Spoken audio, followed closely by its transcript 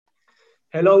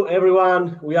Hello,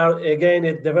 everyone. We are again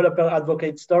at Developer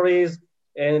Advocate Stories.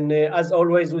 And as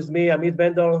always, with me, Amit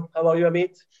Bender. How are you,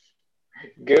 Amit?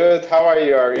 Good. How are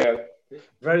you, Ariel?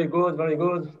 Very good, very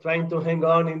good. Trying to hang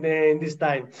on in this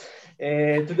time.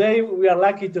 Today, we are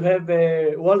lucky to have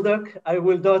Waldek. I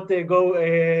will not go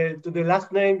to the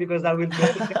last name because I will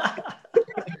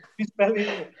misspell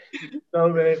it.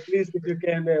 So please, if you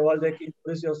can, Waldek,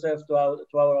 introduce yourself to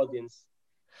our audience.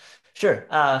 Sure.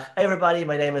 Hey, everybody.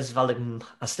 My name is Valdek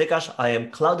Astikas. I am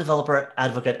cloud developer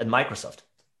advocate at Microsoft.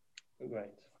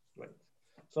 Great, great.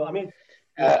 So, Amit,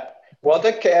 yeah. Uh,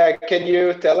 Waldek, can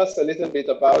you tell us a little bit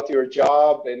about your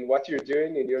job and what you're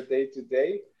doing in your day to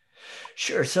day?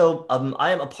 Sure. So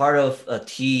I am a part of a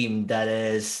team that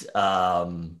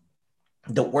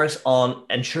works on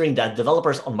ensuring that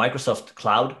developers on Microsoft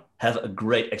Cloud have a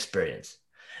great experience.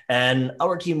 And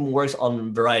our team works on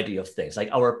a variety of things. Like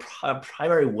our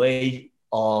primary way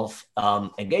of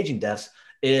engaging devs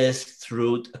is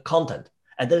through content.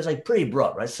 And that is like pretty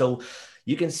broad, right? So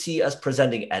you can see us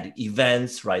presenting at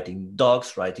events, writing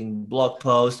docs, writing blog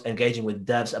posts, engaging with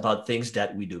devs about things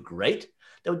that we do great,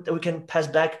 that we can pass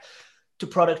back to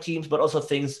product teams, but also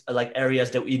things like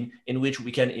areas that in which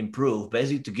we can improve,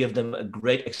 basically to give them a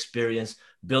great experience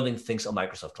building things on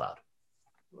Microsoft Cloud.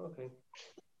 Okay,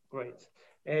 great.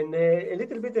 And a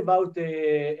little bit about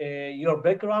your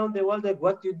background, Waldek.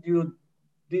 What did you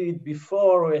did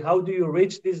before? How do you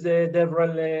reach this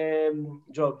DevRel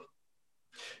job?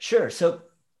 Sure. So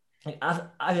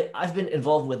I've been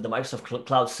involved with the Microsoft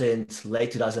Cloud since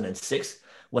late 2006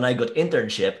 when I got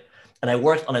internship and I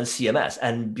worked on a CMS.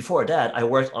 And before that, I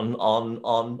worked on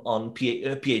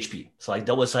PHP. So like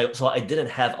that was so I didn't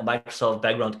have a Microsoft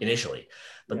background initially,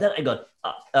 but Yeah. then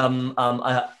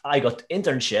I got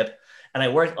internship and I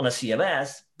worked on a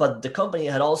CMS. But the company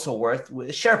had also worked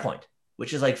with SharePoint,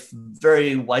 which is like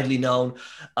very widely known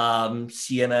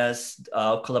CMS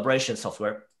collaboration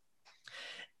software.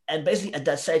 And basically at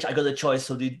that stage, I got a choice.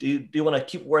 So do you want to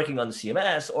keep working on the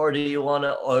CMS, or do you want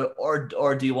to,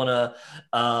 or do you want to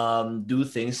do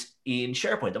things in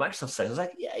SharePoint, the Microsoft side? I was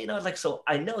like, yeah, like so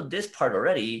I know this part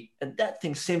already, and that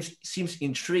thing seems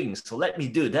intriguing. So let me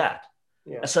do that.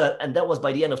 Yeah. And that was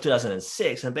by the end of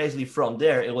 2006, and basically from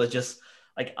there it was just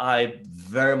like I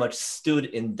very much stood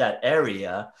in that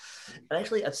area, and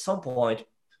actually at some point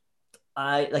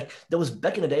I like there was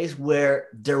back in the days where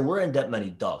there weren't that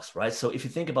many dogs, right? So if you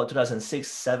think about 2006,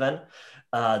 7,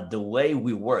 the way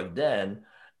we worked then,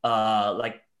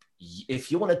 like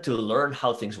if you wanted to learn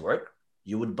how things work,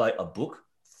 you would buy a book,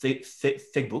 thick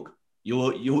book. You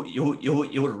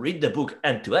would read the book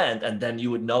end to end, and then you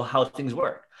would know how things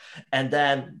work. And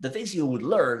then the things you would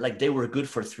learn, like they were good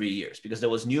for 3 years because there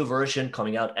was new version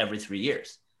coming out every 3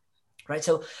 years, right?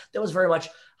 So that was very much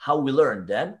how we learned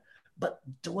then, but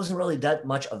there wasn't really that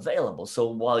much available.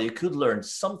 So while you could learn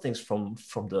some things from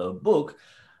the book,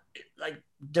 like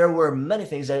there were many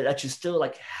things that you still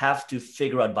like have to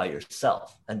figure out by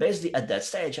yourself. And basically at that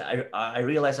stage, I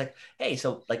realized like, hey,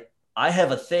 so like I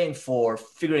have a thing for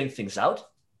figuring things out,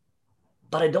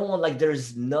 but I don't want like there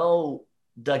is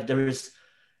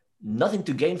nothing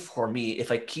to gain for me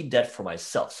if I keep that for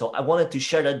myself. So I wanted to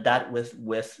share that with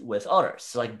others.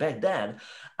 So like back then,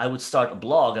 I would start a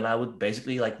blog and I would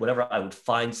basically like whatever I would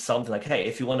find something like, hey,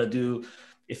 if you want to do,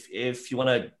 if you want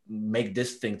to make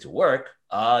this thing to work,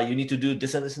 you need to do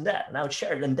this and this and that. And I would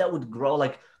share it, and that would grow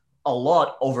like a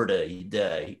lot over the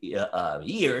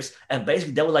years. And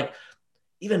basically, that would like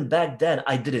even back then,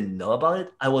 I didn't know about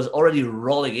it. I was already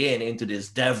rolling into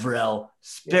this DevRel Yeah.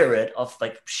 spirit of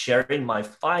like sharing my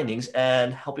findings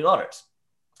and helping others.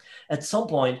 At some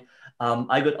point,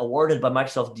 I got awarded by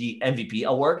Microsoft the MVP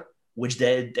award, which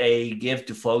they give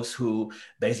to folks who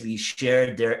basically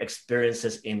share their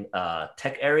experiences in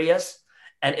tech areas.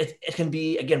 And it can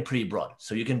be, again, pretty broad.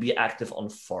 So you can be active on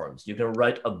forums, you can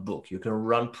write a book, you can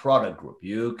run product group,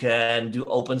 you can do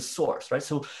open source, right?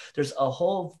 So there's a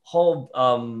whole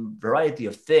variety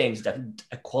of things that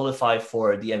qualify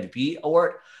for the MVP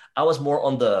award. I was more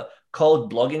on the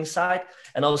code blogging side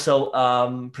and also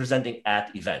presenting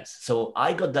at events. So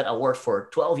I got that award for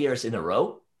 12 years in a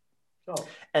row. Oh,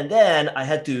 And then I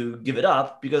had to give it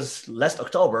up because last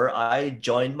October I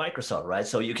joined Microsoft, right?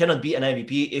 So you cannot be an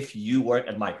MVP if you work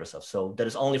at Microsoft. So that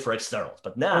is only for externals.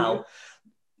 But oh, you, now,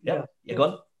 yeah. yep, you're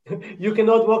gone. You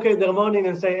cannot walk in the morning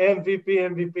and say MVP,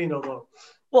 MVP no more.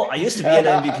 Well, I used to be an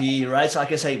MVP, right? So I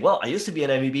can say, well, I used to be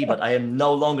an MVP, but I am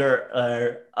no longer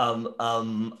an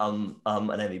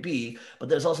MVP. But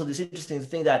there's also this interesting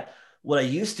thing that what I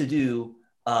used to do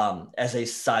as a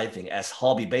side thing, as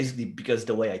hobby, basically because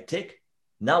the way I tick,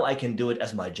 now I can do it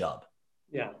as my job.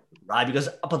 Yeah, right? Because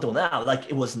up until now, like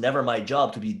it was never my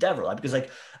job to be dev, right? Because like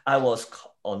I was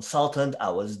consultant, I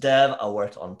was dev, I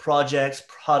worked on projects,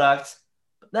 products.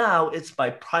 But now it's my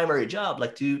primary job,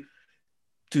 like to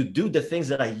do the things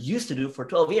that I used to do for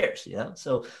 12 years, you know?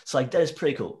 So like that is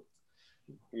pretty cool.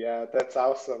 Yeah, that's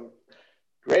awesome.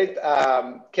 Great.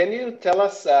 Can you tell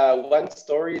us one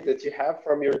story that you have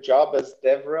from your job as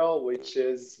DevRel, which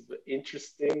is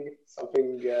interesting,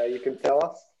 something you can tell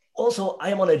us? Also,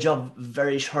 I am on a job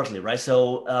very shortly, right?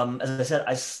 So as I said,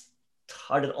 I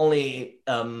started only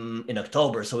in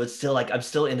October. So it's still like I'm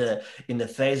still in the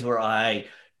phase where I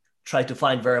try to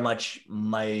find very much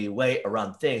my way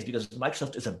around things because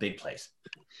Microsoft is a big place.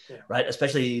 Yeah. Right,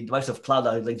 especially Microsoft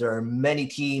Cloud, like there are many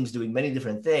teams doing many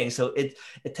different things, so it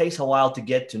takes a while to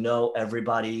get to know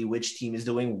everybody, which team is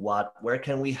doing what, where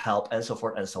can we help, and so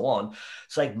forth and so on.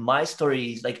 So like my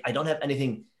story is like I don't have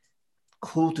anything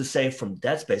cool to say from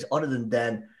that space other than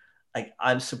then like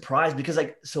I'm surprised because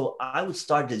like so I would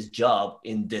start this job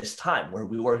in this time where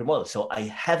we work remote, so I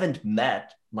haven't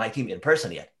met my team in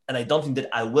person yet, and I don't think that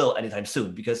I will anytime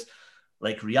soon because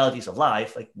like realities of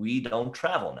life, like we don't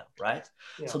travel now, right?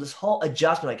 Yeah. So this whole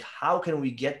adjustment, like how can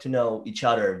we get to know each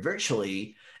other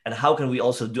virtually and how can we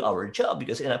also do our job?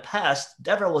 Because in the past,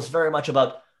 DevRel was very much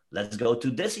about, let's go to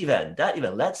this event, that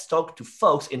event, let's talk to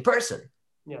folks in person.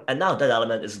 Yeah. And now that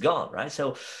element is gone, right?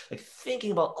 So like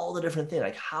thinking about all the different things,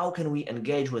 like how can we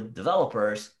engage with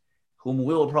developers whom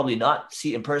we will probably not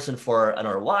see in person for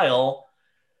another while,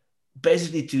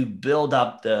 basically to build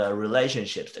up the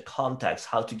relationships, the contacts,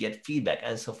 how to get feedback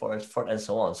and so forth and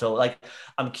so on. So like,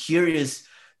 I'm curious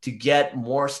to get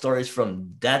more stories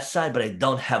from that side, but I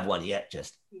don't have one yet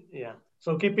just. Yeah.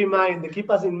 So keep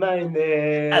us in mind.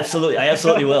 Absolutely. I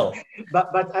absolutely will.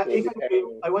 but if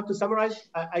I want to summarize,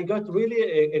 I got really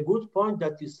a good point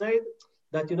that you said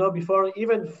that, you know, before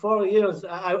even 4 years,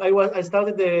 I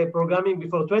started the programming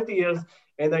before 20 years.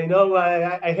 And I know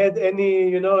I had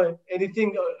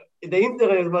anything, the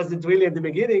internet wasn't really at the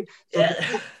beginning. So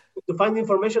to find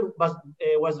information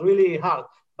was really hard.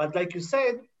 But like you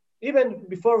said, even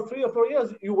before 3 or 4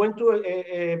 years, you went to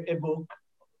a book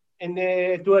and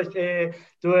to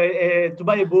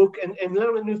buy a book and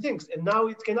learn new things. And now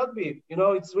it cannot be. You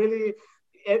know, it's really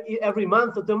every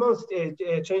month or 2 months,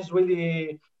 change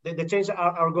really, the changes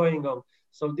are going on.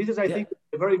 So this is, I think,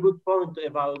 a very good point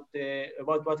about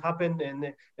what happened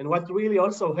and what really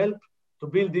also helped to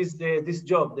build this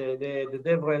job, the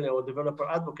DevRel or developer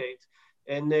advocate.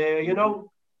 And you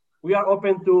know, we are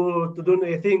open to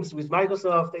do things with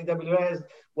Microsoft, AWS,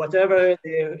 whatever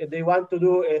they want to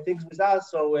do things with us.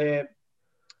 So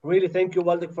really, thank you,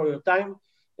 Waldek, for your time.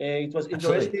 It was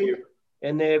interesting.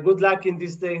 And good luck in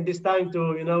this time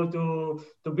to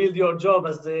build your job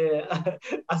as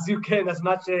as you can, as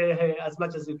much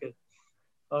as you can.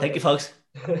 Okay. Thank you, folks.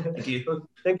 Thank you. So,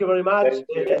 thank you very much.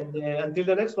 And until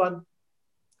the next one.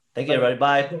 Thank you, everybody.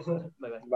 Bye. Bye-bye.